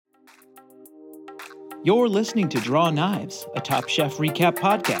You're listening to Draw Knives, a Top Chef recap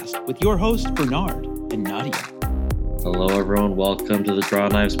podcast with your hosts Bernard and Nadia. Hello, everyone. Welcome to the Draw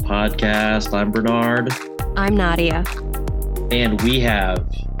Knives podcast. I'm Bernard. I'm Nadia. And we have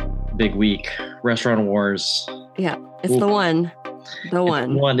big week, Restaurant Wars. Yeah, it's the one.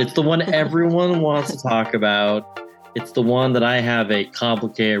 It's the one everyone wants to talk about. It's the one that I have a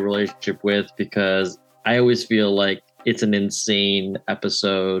complicated relationship with because I always feel like it's an insane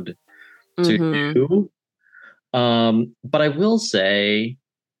episode to do. But I will say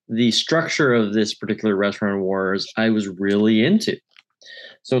the structure of this particular Restaurant Wars I was really into.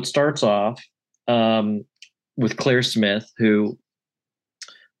 So it starts off with Claire Smith, who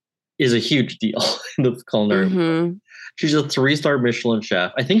is a huge deal in the culinary world. She's a 3-star Michelin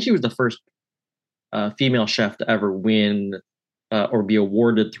chef. I think she was the first female chef to ever win or be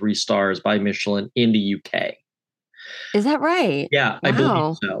awarded 3 stars by Michelin in the UK. Is that right? Yeah, I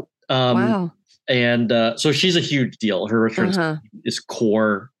believe so. Wow. And so she's a huge deal. Her restaurant is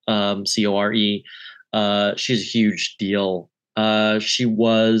Core, C-O-R-E. She's a huge deal. She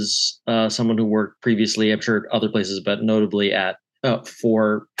was someone who worked previously, I'm sure, at other places, but notably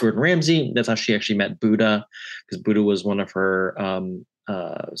for Gordon Ramsay. That's how she actually met Buddha, because Buddha was one of her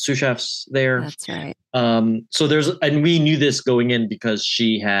sous chefs there. That's right. So and we knew this going in because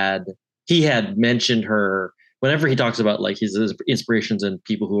he had mentioned her. Whenever he talks about like his inspirations and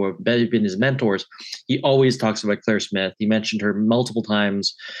people who have been his mentors, he always talks about Claire Smith. He mentioned her multiple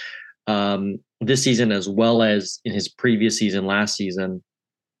times this season, as well as in his previous season, last season.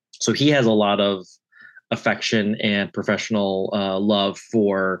 So he has a lot of affection and professional love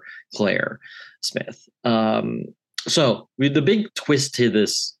for Claire Smith. So the big twist to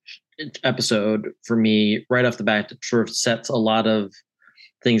this episode for me right off the bat sort of sets a lot of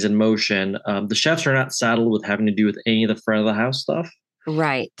things in motion. The chefs are not saddled with having to do with any of the front of the house stuff,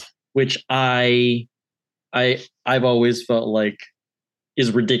 right? Which I've always felt like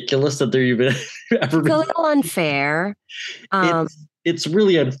is ridiculous that they're even ever. It's a little unfair. It's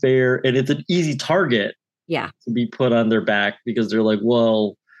really unfair, and it's an easy target. Yeah, to be put on their back because they're like,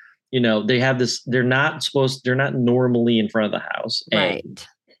 well, they have this. They're not normally in front of the house, right?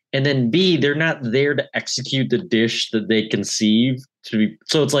 And then B, they're not there to execute the dish that they conceive to be.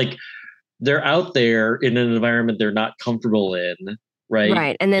 So it's like they're out there in an environment they're not comfortable in, right?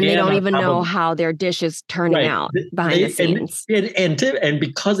 Right. And then they don't even know how their dish is turning out behind the scenes. And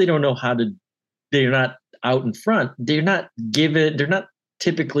because they don't know they're not out in front, they're not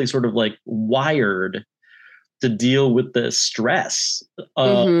typically sort of like wired to deal with the stress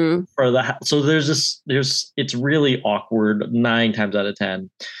for the house. So it's really awkward 9 times out of 10.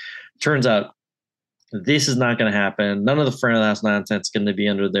 Turns out this is not going to happen. None of the front of the house nonsense is going to be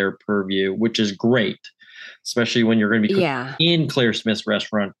under their purview, which is great, especially when you're going to be cooking in Claire Smith's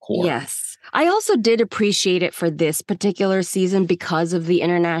restaurant Core. Yes. I also did appreciate it for this particular season because of the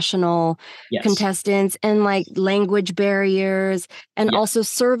international contestants and like language barriers, and also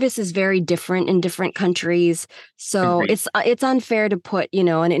service is very different in different countries. So it's unfair to put,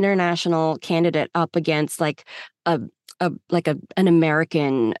 an international candidate up against like an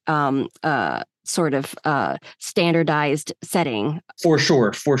American sort of standardized setting. For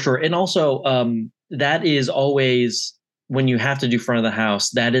sure. And also that is always, when you have to do front of the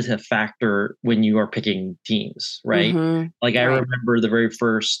house, that is a factor when you are picking teams, right? Like I remember the very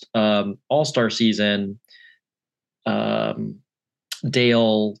first All-Star season, Dale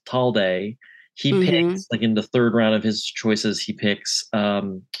Talday, he picks, like in the 3rd round of his choices, he picks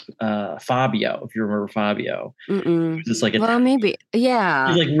Fabio, if you remember Fabio. Just like maybe.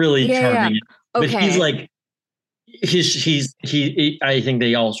 Yeah. He's like really charming. Yeah. But he's like, I think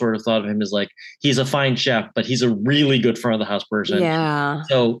they all sort of thought of him as like, he's a fine chef, but he's a really good front of the house person. Yeah.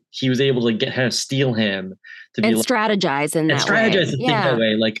 So he was able to steal him to be strategize in that way. And think that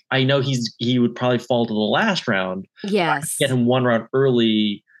way. Like, I know he would probably fall to the last round. Yes. Get him 1 round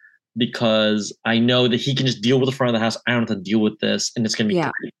early because I know that he can just deal with the front of the house. I don't have to deal with this, and it's going to be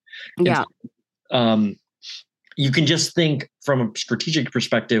great. Yeah. So, you can just think from a strategic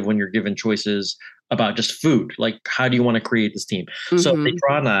perspective when you're given choices about just food, like how do you want to create this team? So they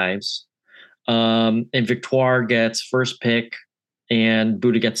draw knives, and Victoire gets first pick and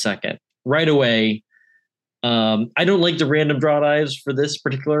Buddha gets second. Right away, I don't like the random draw knives for this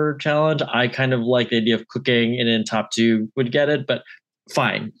particular challenge. I kind of like the idea of cooking and then top 2 would get it, but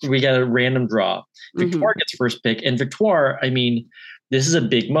fine. We got a random draw. Victoire gets first pick, and Victoire, I mean, this is a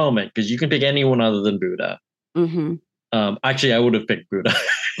big moment because you can pick anyone other than Buddha. Actually, I would have picked Buddha.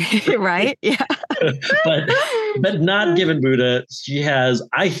 Right? Yeah. but not given Buddha. She has,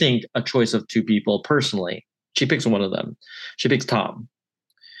 I think, a choice of 2 people personally. She picks one of them. She picks Tom,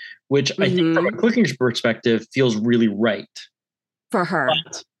 which I think from a cooking perspective feels really right. For her.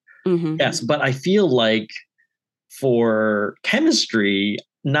 But, yes, but I feel like for chemistry,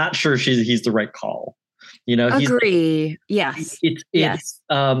 not sure he's the right call. You know, agree. Yes. It's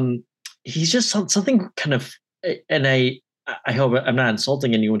he's just something kind of, and I hope I'm not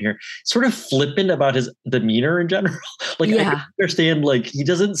insulting anyone here, sort of flippant about his demeanor in general. Like, I understand, like, he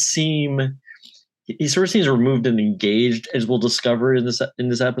sort of seems removed and engaged, as we'll discover in this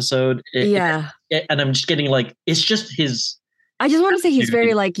episode. And I'm just getting like, it's just his. I just want to say he's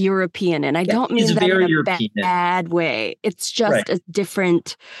very like European, and I don't mean that in a European. bad way. It's just a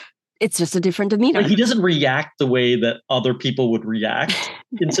different. It's just a different demeanor. Like, he doesn't react the way that other people would react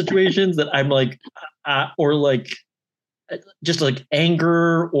in situations that I'm like, or like, just like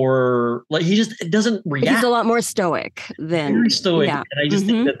anger, or like he just doesn't react. He's a lot more stoic than very stoic, and I just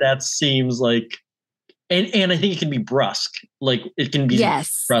think that seems like, and I think it can be brusque, like it can be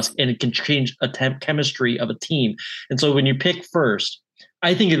brusque, and it can change a chemistry of a team. And so when you pick first,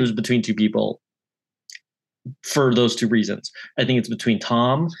 I think it was between two people for those two reasons. I think it's between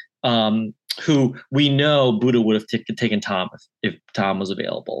Tom, who we know Buddha would have taken Tom if Tom was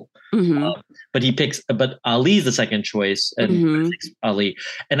available. But Ali's the second choice, and Ali.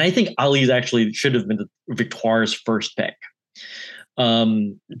 And I think Ali's actually should have been Victoire's first pick.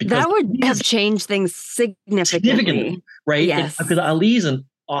 That would have changed things significantly, right? Yes, because Ali's an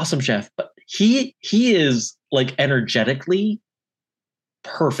awesome chef, but he is like energetically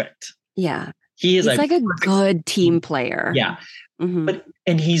perfect. Yeah, he's like a good team player. Yeah. But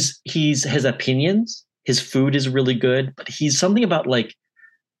he's his opinions, his food is really good, but he's something about, like,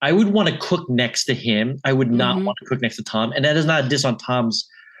 I would want to cook next to him. I would not want to cook next to Tom. And that is not a diss on Tom's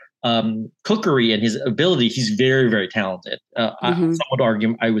cookery and his ability. He's very, very talented. Some would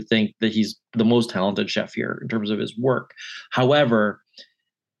argue, I would think that he's the most talented chef here in terms of his work. However,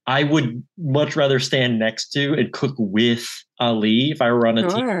 I would much rather stand next to and cook with Ali if I were on a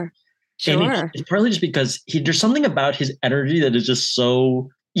team. Sure. It's partly just because there's something about his energy that is just so,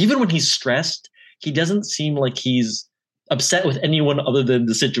 even when he's stressed, he doesn't seem like he's upset with anyone other than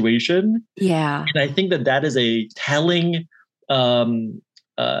the situation. Yeah. And I think that is a telling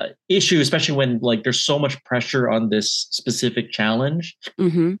issue, especially when, like, there's so much pressure on this specific challenge.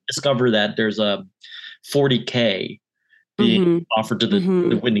 Discover that there's a 40K being offered to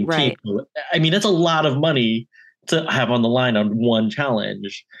the winning team. I mean, that's a lot of money to have on the line on one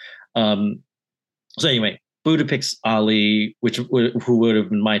challenge. So anyway, Buddha picks Ali, who would have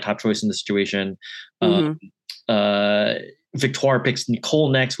been my top choice in this situation. Victoire picks Nicole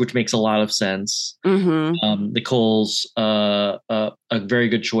next, which makes a lot of sense. Nicole's a very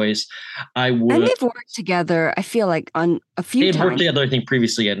good choice. And they've worked together, I feel like, on a few times. They've worked together, I think,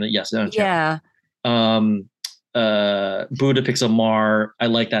 previously, and yes, yeah. Buddha picks Amar. I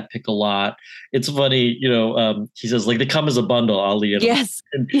like that pick a lot. It's funny, he says, like, they come as a bundle, Ali. And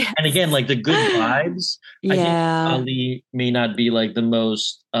again, like, the good vibes. I think Ali may not be like the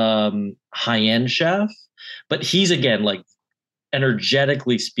most high-end chef, but he's, again, like,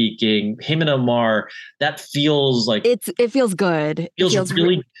 energetically speaking, him and Amar, that feels like it feels good. It feels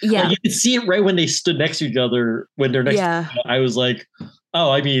really, like, you can see it right when they stood next to each other, when they're next to each other. I was like,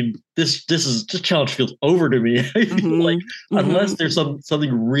 oh, I mean, this challenge feels over to me. I feel like unless there's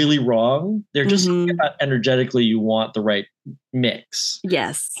something really wrong, they're just something about energetically you want the right mix.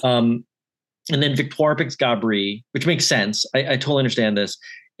 Yes. And then Victoire picks Gabri, which makes sense. I totally understand this.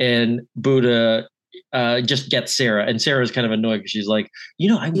 And Buddha just gets Sarah, and Sarah's kind of annoyed because she's like, I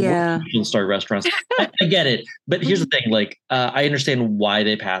want to start restaurants. I get it, but here's the thing: like, I understand why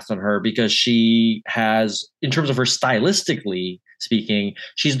they passed on her, because she has, in terms of her stylistically speaking,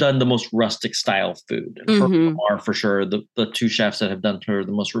 she's done the most rustic style food. Her are for sure the two chefs that have done her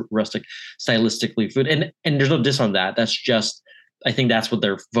the most rustic stylistically food, and there's no diss on that. That's just, I think that's what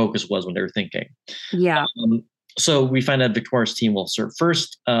their focus was when they were thinking. Yeah. So we find out Victoire's team will serve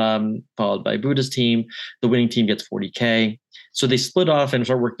first, followed by Buddha's team. The winning team gets 40K. So they split off and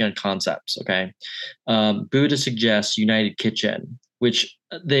start working on concepts, okay? Buddha suggests United Kitchen, which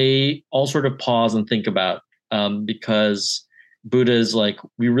they all sort of pause and think about, because Buddha is like,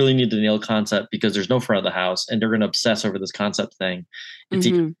 we really need to nail concept because there's no front of the house, and they're going to obsess over this concept thing. It's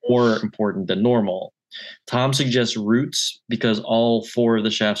even more important than normal. Tom suggests roots because all four of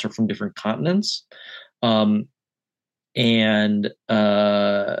the chefs are from different continents. And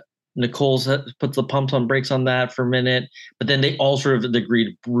Nicole puts the pumps on brakes on that for a minute, but then they all sort of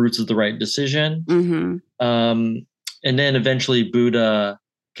agreed roots is the right decision. And then eventually Buddha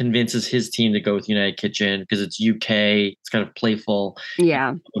convinces his team to go with United Kitchen because it's UK. It's kind of playful.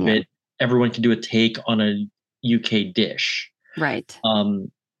 Yeah. Everyone can do a take on a UK dish. Right.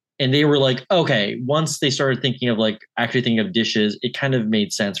 And they were like, okay, once they started thinking of like actually thinking of dishes, it kind of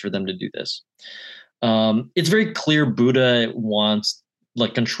made sense for them to do this. It's very clear Buddha wants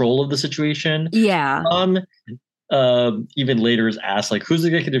like control of the situation. Yeah. Even later is asked like, who's the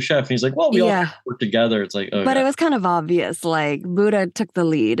executive chef? And he's like, well, we all work together. It's like, oh, but it was kind of obvious. Like Buddha took the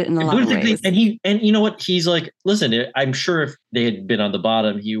lead in a lot of ways. And you know what? He's like, listen, I'm sure if they had been on the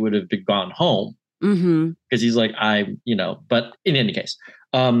bottom, he would have gone home. Because he's like, but in any case,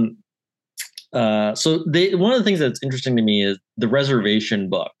 so one of the things that's interesting to me is the reservation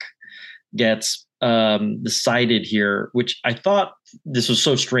book gets decided here, which I thought this was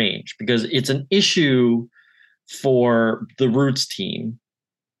so strange because it's an issue for the Roots team,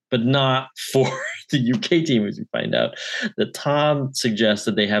 but not for the UK team, as we find out. That Tom suggests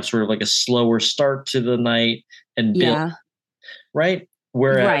that they have sort of like a slower start to the night and build, right?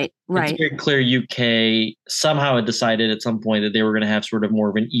 Whereas it's very clear UK somehow had decided at some point that they were going to have sort of more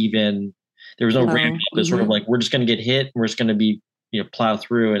of an even. There was no ramp up. It's sort of like we're just going to get hit. And we're just going to be plow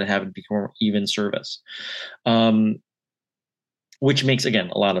through and have it become more even service, which makes again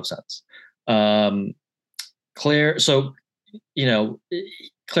a lot of sense. Claire, so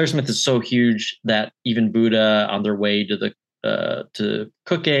Claire Smith is so huge that even Buddha on their way to the to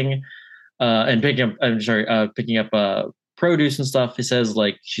cooking and picking up produce and stuff. He says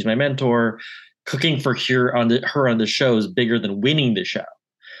like she's my mentor. Cooking for her on the show is bigger than winning the show.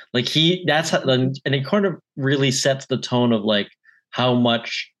 Like and it kind of really sets the tone of like how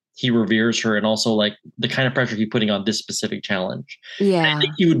much he reveres her and also like the kind of pressure he's putting on this specific challenge. Yeah. I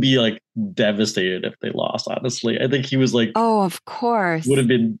think he would be like devastated if they lost, honestly. I think he was like, oh, of course. Would have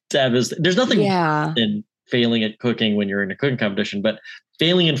been devastated. There's nothing in failing at cooking when you're in a cooking competition, but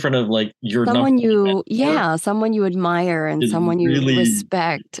failing in front of like someone you admire and someone you really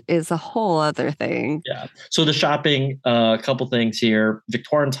respect is a whole other thing. Yeah. So the shopping, a couple things here.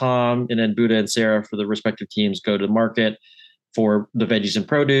 Victoire and Tom, and then Buddha and Sarah for the respective teams go to the market for the veggies and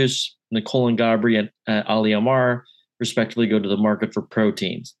produce. Nicole and Gabri and Ali Amar respectively go to the market for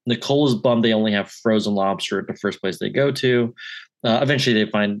proteins. Nicole is bummed they only have frozen lobster at the first place they go to. Eventually they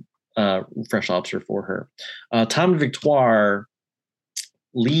find fresh lobster for her. Tom and Victoire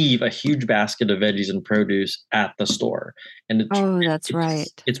leave a huge basket of veggies and produce at the store. And that's right.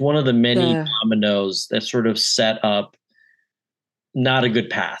 It's one of the many dominoes that sort of set up not a good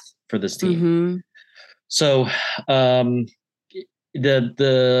path for this team. So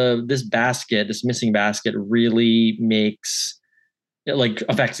this missing basket really affects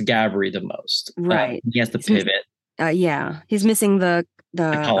Gabri the most. Right. He has to pivot. He's missing the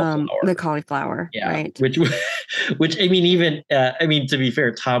cauliflower. Yeah. Right. Which I mean, even to be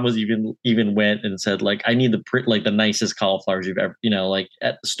fair, Tom was even went and said like, I need the nicest cauliflowers you've ever, like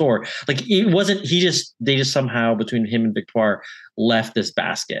at the store. Like it wasn't. They just somehow between him and Victoire left this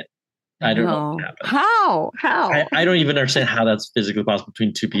basket. I don't know what happened. How? I don't even understand how that's physically possible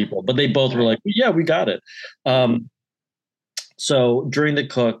between two people, but they both were like, yeah, we got it. So during the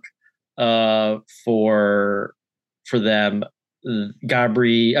cook for them,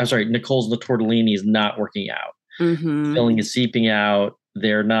 Nicole's the tortellini is not working out. Filling is seeping out.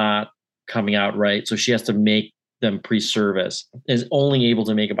 They're not coming out right. So she has to make them pre-service. Is only able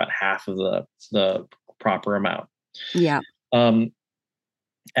to make about half of the proper amount. Yeah.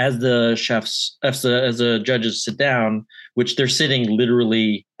 As the judges sit down, which they're sitting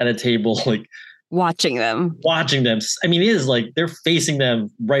literally at a table, like watching them. I mean, it is like they're facing them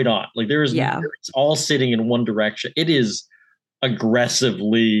right on. Like it's all sitting in one direction. It is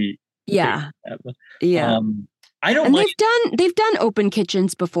aggressively. Yeah. I don't. And they've done open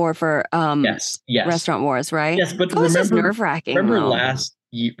kitchens before for yes. Restaurant Wars, right? Yes, but this is nerve-wracking. Remember last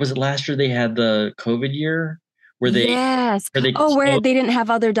year they had the COVID year? Where they where they didn't have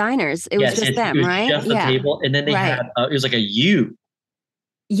other diners. It was just them, right? Just the table, and then they had it was like a U.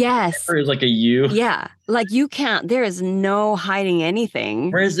 Yes, it was like a U. Yeah, like you can't. There is no hiding anything.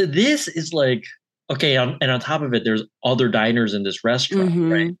 Whereas this is like okay, and on top of it, there's other diners in this restaurant,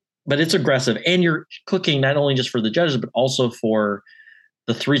 right? But it's aggressive, and you're cooking not only just for the judges, but also for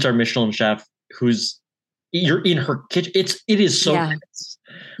the 3-star Michelin chef you're in her kitchen. It is so nice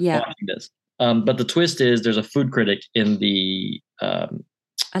watching this. But the twist is there's a food critic in the I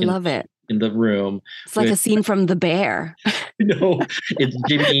love it. In the room. It's like a scene from The Bear. No, it's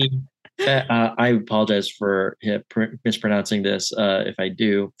Jimmy. I apologize for mispronouncing this if I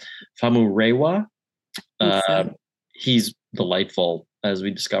do. Famu Rewa. He's delightful, as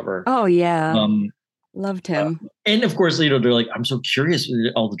we discover. Oh, yeah. Loved him. And of course, they're like, I'm so curious.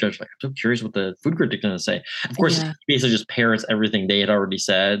 All the judges are like, I'm so curious what the food critic is going to say. Of course, he basically just parrots everything they had already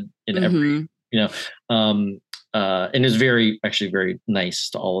said in every, and is actually very nice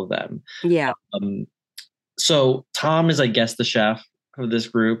to all of them. Yeah. So Tom is, I guess, the chef of this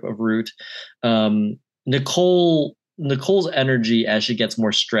group of Root. Nicole's energy as she gets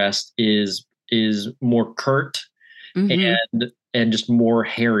more stressed is more curt and just more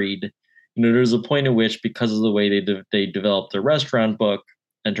harried. There's a point at which, because of the way they developed their restaurant book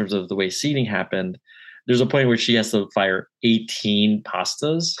in terms of the way seating happened, there's a point where she has to fire 18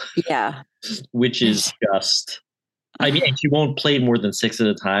 pastas. Yeah. Which is just, I mean, she won't play more than 6 at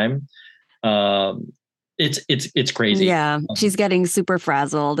a time. It's crazy. Yeah. She's getting super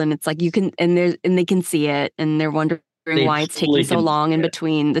frazzled, and it's like they can see it, and they're wondering why it's taking so long in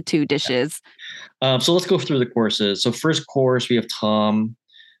between the 2 dishes. So let's go through the courses. So first course, we have Tom.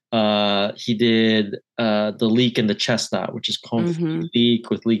 He did the leek and the chestnut, which is confit leek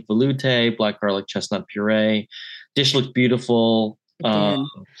with leek veloute, black garlic chestnut puree. Dish looked beautiful.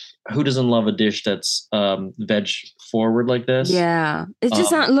 Who doesn't love a dish that's veg forward like this? Yeah, it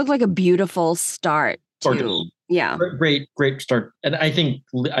just looked like a beautiful start. Yeah, great start. And I think,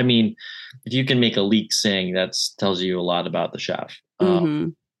 I mean, if you can make a leek sing, that tells you a lot about the chef.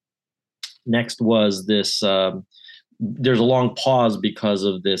 Next was this. There's a long pause because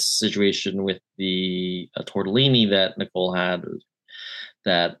of this situation with the tortellini that Nicole had.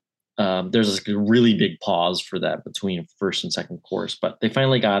 That there's a really big pause for that between first and second course, but they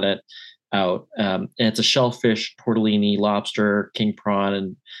finally got it out. And it's a shellfish, tortellini, lobster, king prawn,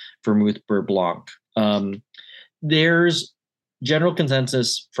 and vermouth beurre blanc. There's general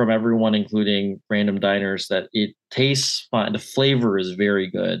consensus from everyone, including random diners, that it tastes fine. The flavor is very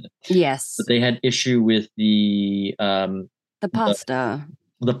good. Yes. But they had issue with the pasta.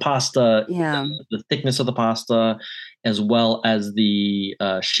 The pasta, yeah, the thickness of the pasta, as well as the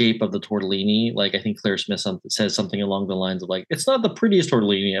shape of the tortellini. Like, I think Claire Smith says something along the lines of, like, it's not the prettiest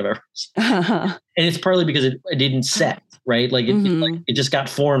tortellini I've ever seen. And it's partly because it didn't set, right? Like, it just got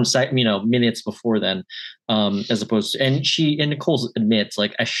formed, minutes before then, as opposed to, and Nicole admits,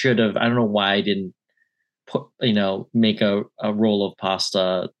 like, I don't know why I didn't put, make a roll of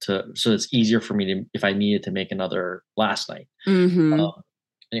pasta so it's easier for me if I needed to make another last night.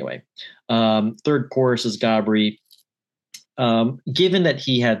 Anyway, third course is Gabri. Given that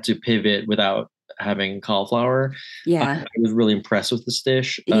he had to pivot without having cauliflower, I was really impressed with this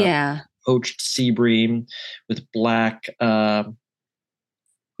dish. Poached sea bream with black utape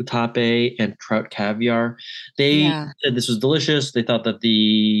and trout caviar. They said this was delicious. They thought that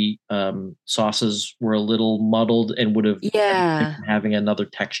the sauces were a little muddled and would have having another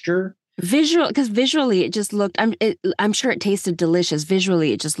texture. Because visually it just looked. I'm sure it tasted delicious.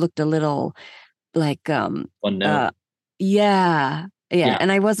 Visually, it just looked a little like one note.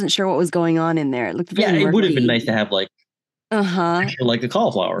 And I wasn't sure what was going on in there. It looked very murky. It would have been nice to have like the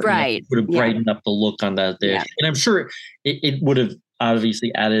cauliflower, right? It would have brightened up the look on that dish, and I'm sure it would have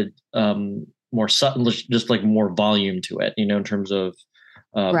obviously added more subtle, just like more volume to it, in terms of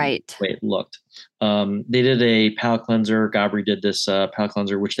the way it looked. They did a palate cleanser. Gabri did this palate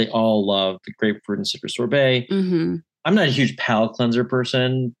cleanser, which they all love, the grapefruit and citrus sorbet. I'm not a huge palate cleanser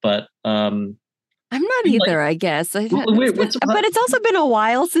person, but I'm not either, I guess. But it's also been a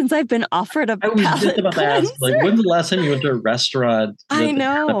while since I've been offered a palate cleanser. I was just about to ask, like, when's the last time you went to a restaurant? I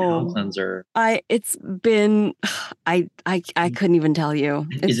know. Palate cleanser. It's been. I couldn't even tell you.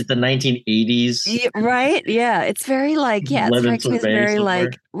 Is it the 1980s? Right. Yeah. It's very like it strikes me as very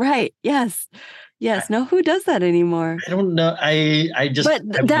like right. Yes. No, who does that anymore? I don't know. I just.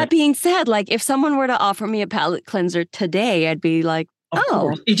 But that being said, like, if someone were to offer me a palate cleanser today, I'd be like,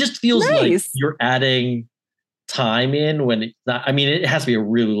 it just feels like you're adding time in when it's not. I mean, it has to be a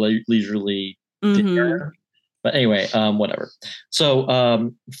really leisurely dinner. But anyway, whatever.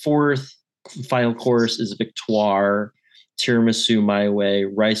 So fourth final course is Victoire, tiramisu my way,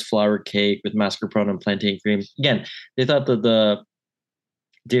 rice flour cake with mascarpone and plantain cream. Again, they thought that the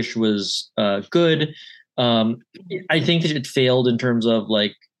dish was good. I think that it failed in terms of,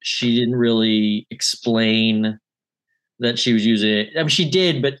 like, she didn't really explain that she was using it. I mean, she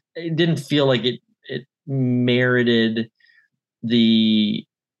did, but it didn't feel like it merited the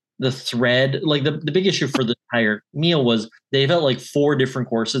thread. Like, the big issue for the entire meal was they felt like 4 different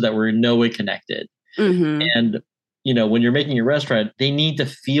courses that were in no way connected. And, when you're making a restaurant, they need to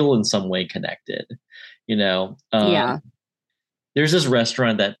feel in some way connected, There's this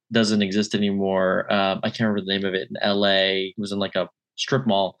restaurant that doesn't exist anymore. I can't remember the name of it, in LA. It was in like a strip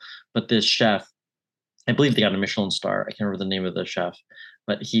mall, but this chef, I believe they got a Michelin star. I can't remember the name of the chef,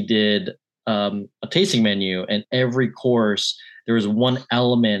 but he did a tasting menu, and every course there was one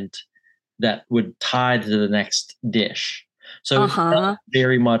element that would tie to the next dish. So it felt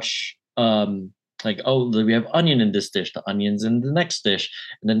very much like, oh, we have onion in this dish, the onions in the next dish,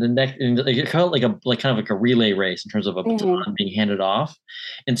 and then the next, and it felt like kind of like a relay race in terms of a baton being handed off.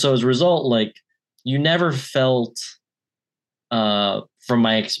 And so as a result, like you never felt from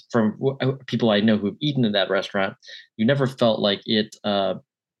people I know who've eaten in that restaurant, you never felt like it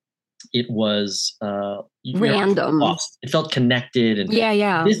was random. Lost. It felt connected, and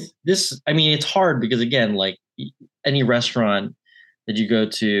yeah. This I mean, it's hard because again, like any restaurant that you go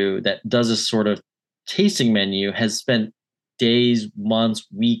to that does a sort of tasting menu has spent days, months,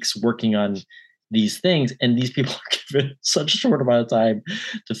 weeks working on these things, and these people are given such a short amount of time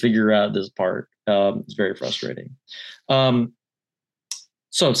to figure out this part. It's very frustrating.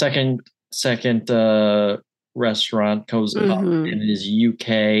 So second restaurant goes up, and it is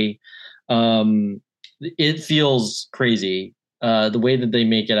UK. It feels crazy. The way that they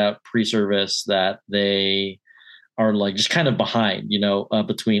make it out pre-service, that they are like just kind of behind,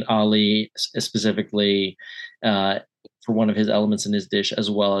 between Ali specifically for one of his elements in his dish, as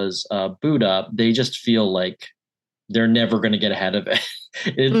well as Buddha. They just feel like they're never going to get ahead of it.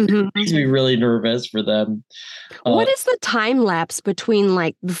 It makes me really nervous for them. What is the time lapse between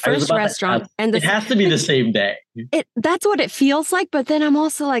like the first restaurant and it has to be the same day? That's what it feels like, but then I'm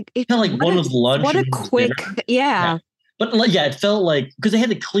also like, it felt like one was lunch. What a quick, yeah. But it felt like, because they had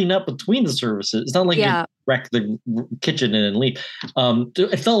to clean up between the services. It's not like they wreck the kitchen and then leave.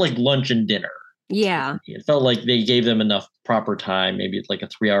 It felt like lunch and dinner. Yeah. It felt like they gave them enough proper time, maybe it's like a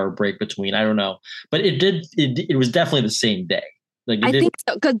 3-hour break between, I don't know. But it was definitely the same day. Like I think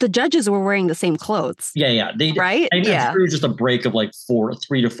so, because the judges were wearing the same clothes. Yeah. Right? I'm sure it was just a break of like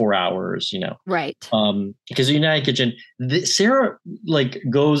 3 to 4 hours, Right. Because the United Kitchen, Sarah like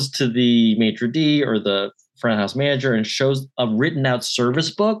goes to the maitre d' or the front house manager and shows a written out service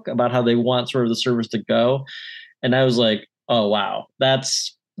book about how they want sort of the service to go. And I was like, oh, wow,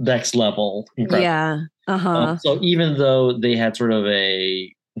 that's next level. Incredible. Yeah. So even though they had sort of in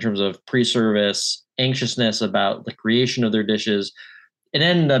terms of pre-service anxiousness about the creation of their dishes, it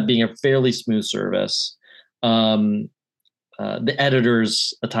ended up being a fairly smooth service. The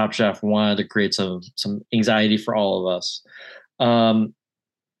editors at Top Chef wanted to create some anxiety for all of us.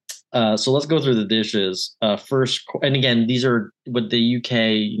 So let's go through the dishes. First, and again, these are what the UK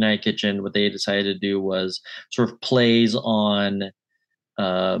United Kitchen, what they decided to do was sort of plays on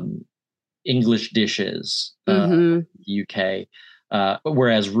English dishes, UK,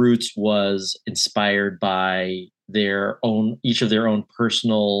 whereas Roots was inspired by each of their own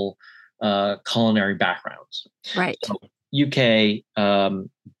personal culinary backgrounds. Right. So UK,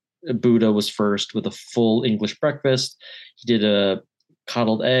 Buddha was first with a full English breakfast. He did a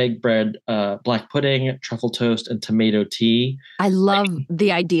coddled egg, bread, black pudding, truffle toast, and tomato tea. I love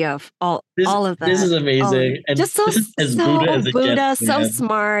the idea of all of that. This is amazing. And just so Buddha, so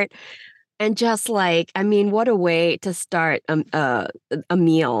smart. And just like, I mean, what a way to start a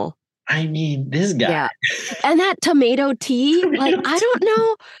meal. I mean, this guy. Yeah. And that tomato tea, like, I don't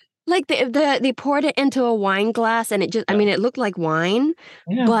know. Like they poured it into a wine glass and it just, I mean, it looked like wine,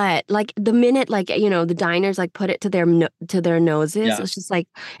 but like the minute, like, the diners like put it to their noses, it's just like,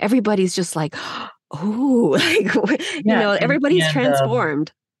 everybody's just like, oh, like, everybody's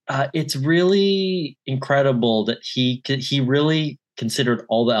transformed. It's really incredible that he really considered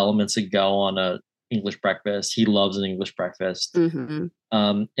all the elements that go on a English breakfast. He loves an English breakfast. And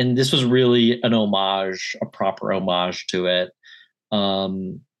this was really an homage, a proper homage to it.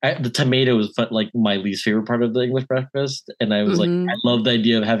 The tomato was like my least favorite part of the English breakfast, and I was like, I love the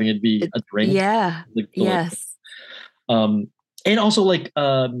idea of having it be a drink. Yeah. Yes. And also like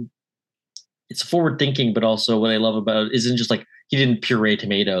it's forward thinking, but also what I love about it isn't just like he didn't puree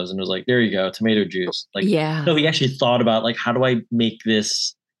tomatoes and was like, there you go, tomato juice. Like, no, he actually thought about like, how do I make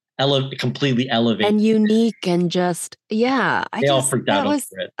this completely elevate and unique and just they all freaked out over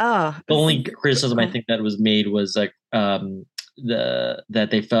it. The only criticism I think that was made was like that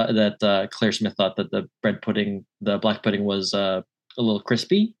they felt that Claire Smith thought that the black pudding was a little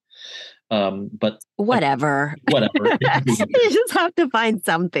crispy. But whatever. You just have to find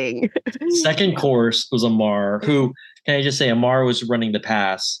something. Second course was Amar, who, can I just say, Amar was running the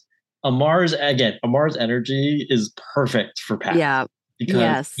pass. Amar's energy is perfect for pass. Yeah.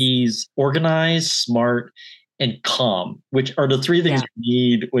 Because he's organized, smart, and calm, which are the three things you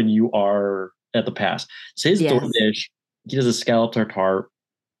need when you are at the pass. So his dish, he does a scallop tartare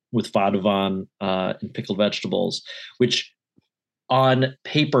with vadouvan and pickled vegetables, which on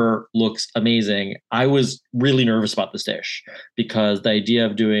paper looks amazing. I was really nervous about this dish because the idea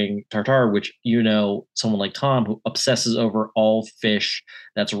of doing tartare, which, someone like Tom who obsesses over all fish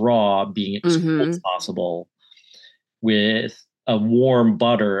that's raw being as cold as possible, with a warm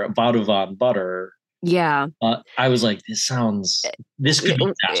butter, Vadavan butter. Yeah. I was like, this could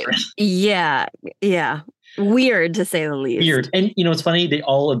be disastrous. Yeah. Yeah. Weird to say the least. Weird. And it's funny, they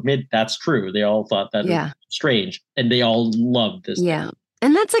all admit that's true. They all thought that was strange, and they all loved this. Yeah. Thing.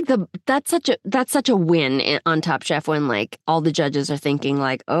 And that's such a win on Top Chef when like all the judges are thinking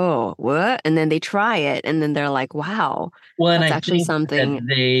like, oh, what? And then they try it and then they're like, wow. Well, and that's I actually think something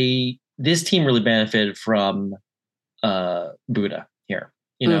that this team really benefited from Buddha here.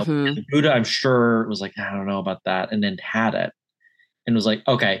 Buddha, I'm sure, was like, I don't know about that, and then had it and was like,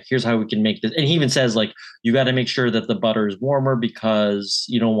 okay, here's how we can make this. And he even says like, you got to make sure that the butter is warmer because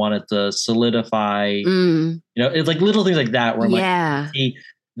you don't want it to solidify. It's like little things like that where I'm like, hey,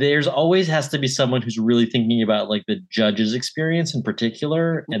 there's always has to be someone who's really thinking about like the judge's experience in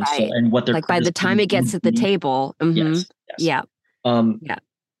particular, and and what they're like by the time it gets at the table. Yes. Yeah.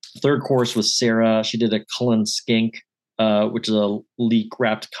 Third course was Sarah. She did a Cullen skink, which is a leek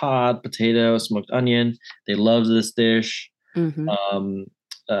wrapped cod, potato, smoked onion. They loved this dish. And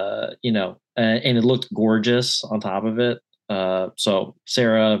it looked gorgeous on top of it. So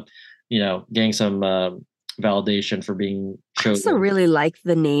Sarah, getting some validation for being chosen. I also really like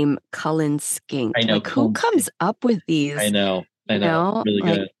the name Cullen skink. I know. Like, who comes up with these? I know. Really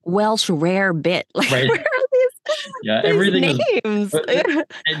like good. Welsh rare bit. Like, right. Where are these everything names?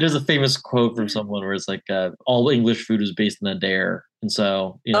 There's a famous quote from someone where it's like, all English food is based in a dare. And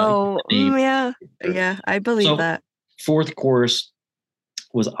so, yeah, I believe that. Fourth course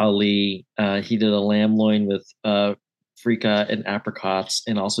was Ali. He did a lamb loin with freekeh and apricots,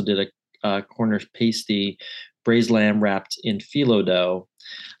 and also did a Cornish pasty, braised lamb wrapped in phyllo dough.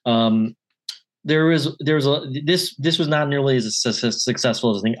 This was not nearly as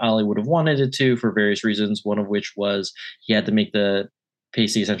successful as I think Ali would have wanted it to, for various reasons. One of which was he had to make the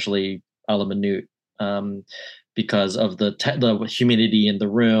pasty essentially a la minute, because of the humidity in the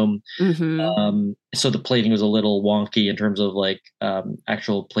room. So the plating was a little wonky in terms of like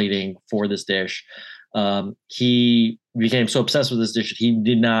actual plating for this dish. He became so obsessed with this dish that he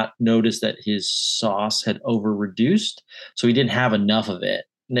did not notice that his sauce had over reduced, so he didn't have enough of it.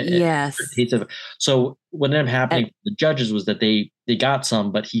 Yes. So what ended up happening to the judges was that they got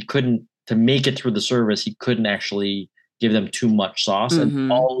some, but he couldn't, to make it through the service, he couldn't actually give them too much sauce,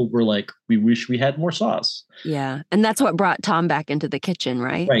 and all were like, we wish we had more sauce. Yeah. And that's what brought Tom back into the kitchen,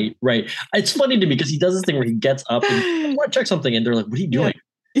 right? Right. It's funny to me because he does this thing where he gets up and I want to check something, and they're like, what are you doing?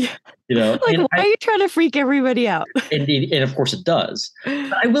 Yeah. Like, why are you trying to freak everybody out? And of course it does.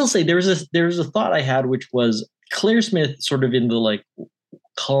 But I will say there was a thought I had, which was Claire Smith, sort of in the like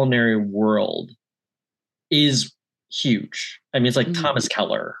culinary world, is huge. I mean, it's like Thomas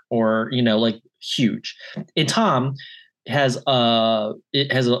Keller, or like huge. And Tom is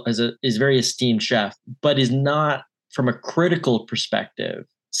very esteemed chef, but is not, from a critical perspective,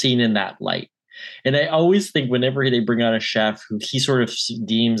 seen in that light. And I always think whenever they bring out a chef who he sort of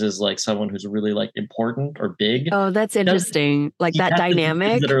deems as like someone who's really like important or big. Oh, that's interesting. Like that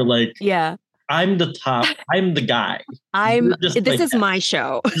dynamic. That are like, yeah, I'm the top. I'm the guy. This is my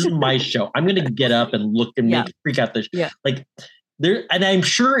show. This is my show. I'm going to get up and look and freak out this. Yeah. Like there, and I'm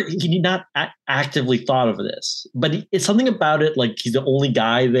sure he did not actively thought of this, but it's something about it. Like he's the only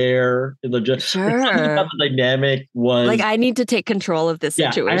guy there. Sure. Something about the dynamic was like, I need to take control of this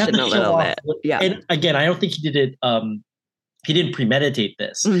situation a little bit. Yeah. And again, I don't think he did it. He didn't premeditate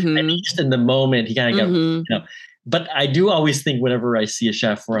this. I mean, just in the moment, he kind of got, But I do always think whenever I see a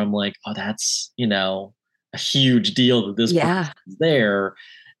chef where I'm like, oh, that's, a huge deal that this person is there.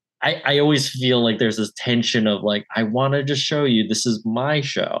 I always feel like there's this tension of like, I want to just show you, this is my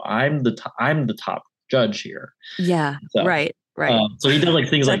show. I'm the top judge here. Yeah. So, right. So he did like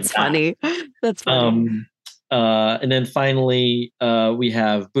things like that. Funny. That's funny. And then finally, we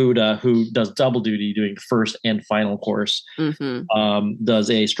have Buddha, who does double duty, doing the first and final course.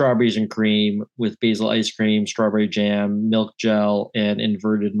 Does a strawberries and cream with basil ice cream, strawberry jam, milk gel, and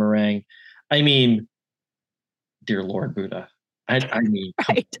inverted meringue. I mean, dear Lord, Buddha. I mean,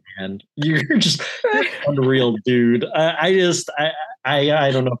 right. Man, you're just unreal, dude. I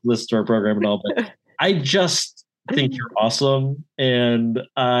don't know if you listen to our program at all, but I just think you're awesome, and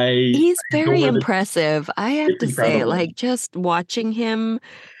he's very impressive. I have to say, like, just watching him.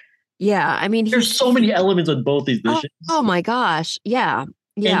 Yeah, I mean, there's so many elements on both these dishes. Oh my gosh, yeah.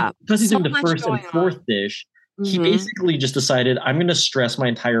 And because he's doing the first and fourth dish, he basically just decided, I'm going to stress my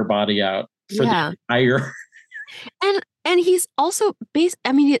entire body out for the entire. And he's also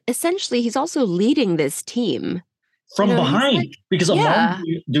essentially he's also leading this team from behind, because a lot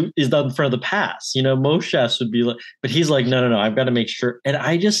is done in front of the pass. Most chefs would be like, but he's like, no, I've got to make sure. And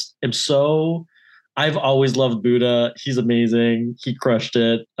I just am I've always loved Buddha. He's amazing. He crushed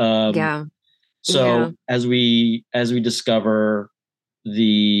it. Yeah. So as we discover,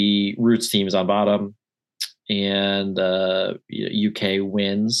 the Roots team is on bottom, and UK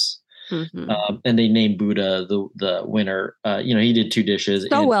wins. And they named Buddha the winner. He did 2 dishes.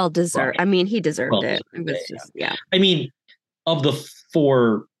 So well deserved. I mean, he deserved it. It was just, I mean, of the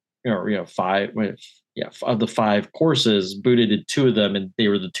 4, 5, of the 5 courses, Buddha did 2 of them, and they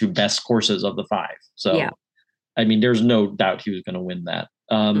were the 2 best courses of the 5. So, I mean, there's no doubt he was going to win that.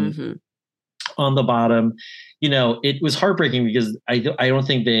 On the bottom, it was heartbreaking because I don't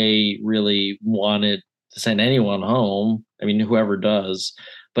think they really wanted to send anyone home. I mean, whoever does.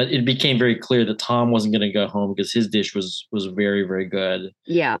 But it became very clear that Tom wasn't going to go home because his dish was very, very good.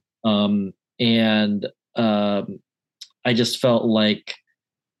 Yeah. I just felt like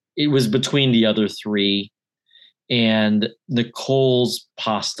it was between the other 3, and Nicole's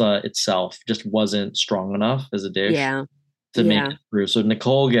pasta itself just wasn't strong enough as a dish to make it through. So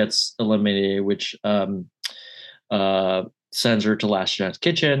Nicole gets eliminated, which sends her to Last Chef's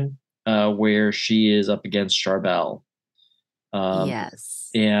Kitchen, where she is up against Charbel. Yes.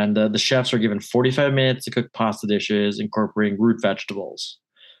 And the chefs are given 45 minutes to cook pasta dishes incorporating root vegetables.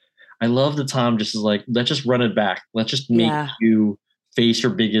 I love that Tom just is like, let's just run it back. Let's just make you face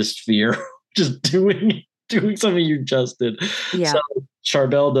your biggest fear. Just doing something you just did. Yeah. So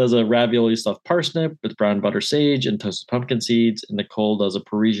Charbel does a ravioli stuffed parsnip with brown butter sage and toasted pumpkin seeds. And Nicole does a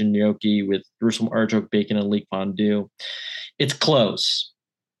Parisian gnocchi with Jerusalem artichoke, bacon, and leek fondue. It's close,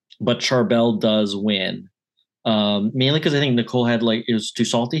 but Charbel does win. Mainly because I think Nicole had it was too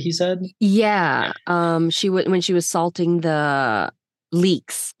salty, he said. Yeah. When she was salting the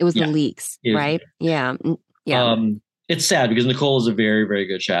leeks. It was the leeks, right? Yeah. It's sad because Nicole is a very, very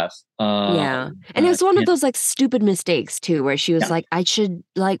good chef. And it was one of those stupid mistakes too, where she was like, I should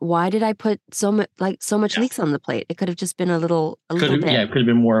why did I put so much leeks on the plate? It could have just been a little bit. Yeah, it could have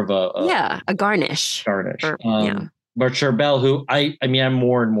been more of a garnish. But Charbel, who I'm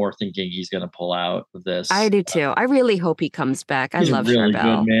more and more thinking he's going to pull out of this. I do too. I really hope he comes back. I love really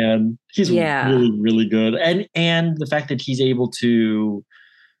Charbel. Good, man. He's really, really good. And the fact that he's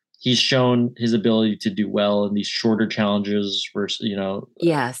shown his ability to do well in these shorter challenges versus,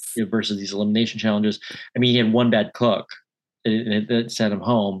 versus these elimination challenges. I mean, he had one bad cook and it sent him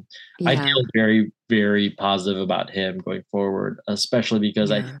home. I feel very, very positive about him going forward, especially because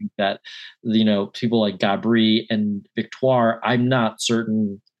I think that, people like Gabri and Victoire, I'm not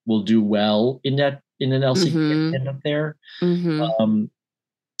certain will do well in an LCK end up there.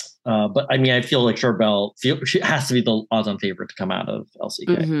 But I mean, I feel like Charbel she has to be the odds-on favorite to come out of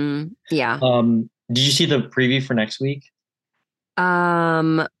LCK. Yeah. Did you see the preview for next week?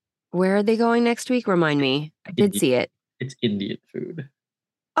 Where are they going next week? Remind me. I did see it. It's Indian food.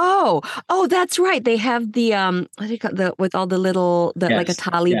 Oh, that's right. They have the what do you call with all the little like a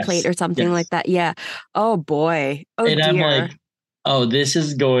thali plate or something like that. Yeah. Oh boy. Oh and dear. I'm like, this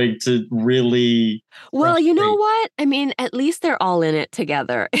is going to really. Well, you know what? I mean, at least they're all in it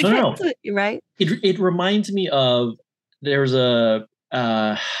together. No. Right? It reminds me of there's a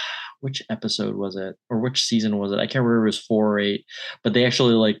which episode was it or which season was it? I can't remember. It was 4 or 8, but they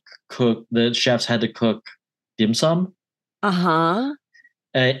actually cook. The chefs had to cook dim sum. At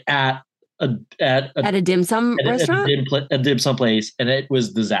a dim sum restaurant, a dim sum place, and it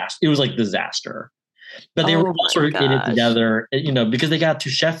was disaster. It was disaster. But they were all sort of in it together, because they got too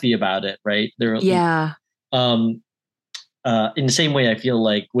chefy about it, right? They're in the same way, I feel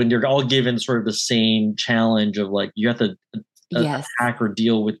like when they're all given sort of the same challenge of you have to hack or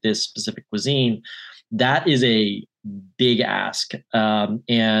deal with this specific cuisine, that is a big ask,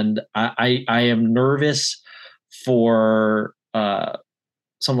 and I am nervous for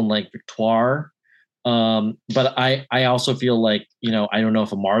someone like Victoire. But I also feel like, I don't know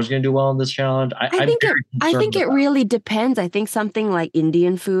if Amar's going to do well in this challenge. I think it really depends. I think something like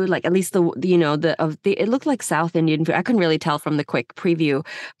Indian food, at least it looked like South Indian food. I couldn't really tell from the quick preview,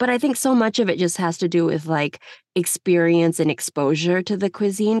 but I think so much of it just has to do with experience and exposure to the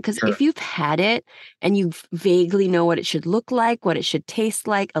cuisine. Because if you've had it and you vaguely know what it should look like, what it should taste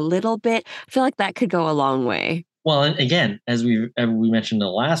like a little bit, I feel like that could go a long way. Well, and again, as we mentioned in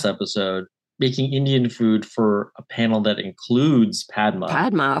the last episode, making Indian food for a panel that includes Padma.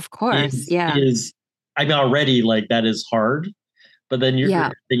 Padma, of course. Is already that is hard, but then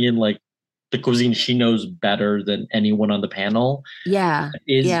you're thinking the cuisine she knows better than anyone on the panel.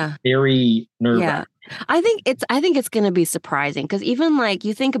 Is very nerve-wracking. I think it's going to be surprising because even like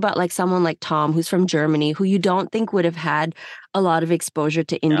you think about like someone like Tom, who's from Germany, who you don't think would have had a lot of exposure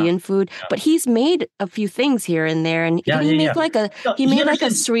to Indian food, but he's made a few things here and there, and he made like a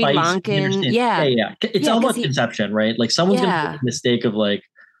Sri Lankan, It's all about conception, right? Like someone's going to make a mistake of like,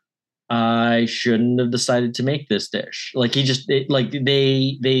 I shouldn't have decided to make this dish. Like it's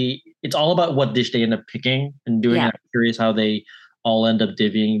all about what dish they end up picking and doing. I'm curious how they all end up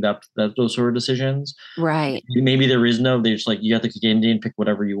divvying up those sort of decisions. Right. Maybe there is no, they're just like, you have to cook Indian, pick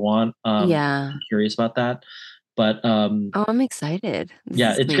whatever you want. I'm curious about that. But I'm excited.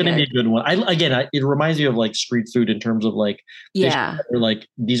 It's going to be a good one. It reminds me of like street food in terms of like, like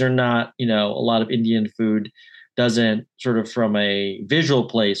these are not, a lot of Indian food doesn't sort of from a visual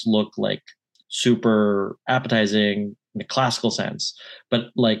place look like super appetizing in a classical sense, but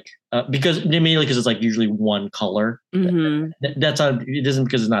like because it's like usually one color. That's not, it isn't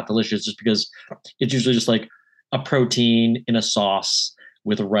because it's not delicious, just because it's usually just like a protein in a sauce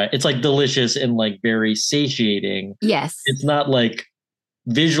with rice. It's like delicious and like very satiating. Yes, it's not like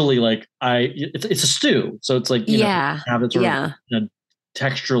visually like it's a stew, so it's like have it sort of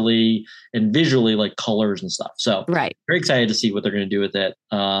texturally and visually like colors and stuff. So very excited to see what they're going to do with it.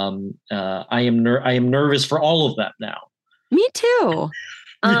 I am nervous for all of that now. Me too.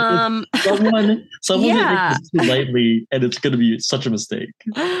 someone takes this too lightly, and it's going to be such a mistake.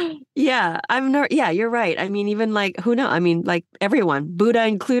 You're right. I mean, even like who knows? I mean, like everyone, Buddha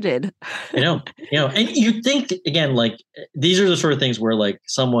included. I know, and you think again, like these are the sort of things where like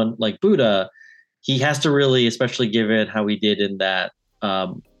someone like Buddha, he has to really, especially given how he did in that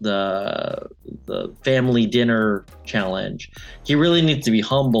the family dinner challenge, he really needs to be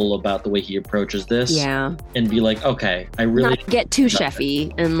humble about the way he approaches this. And be like, okay, I really not get too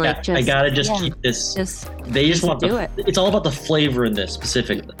chefy and like I gotta just keep this. They just want to. It's all about the flavor in this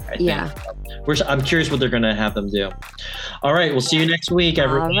specifically. I think. I'm curious what they're gonna have them do. All right, we'll see you next week,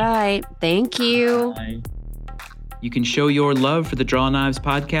 everyone. All right, thank you. Bye. You can show your love for the Draw Knives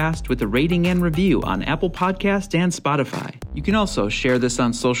podcast with a rating and review on Apple Podcasts and Spotify. You can also share this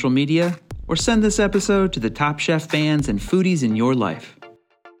on social media or send this episode to the top chef fans and foodies in your life.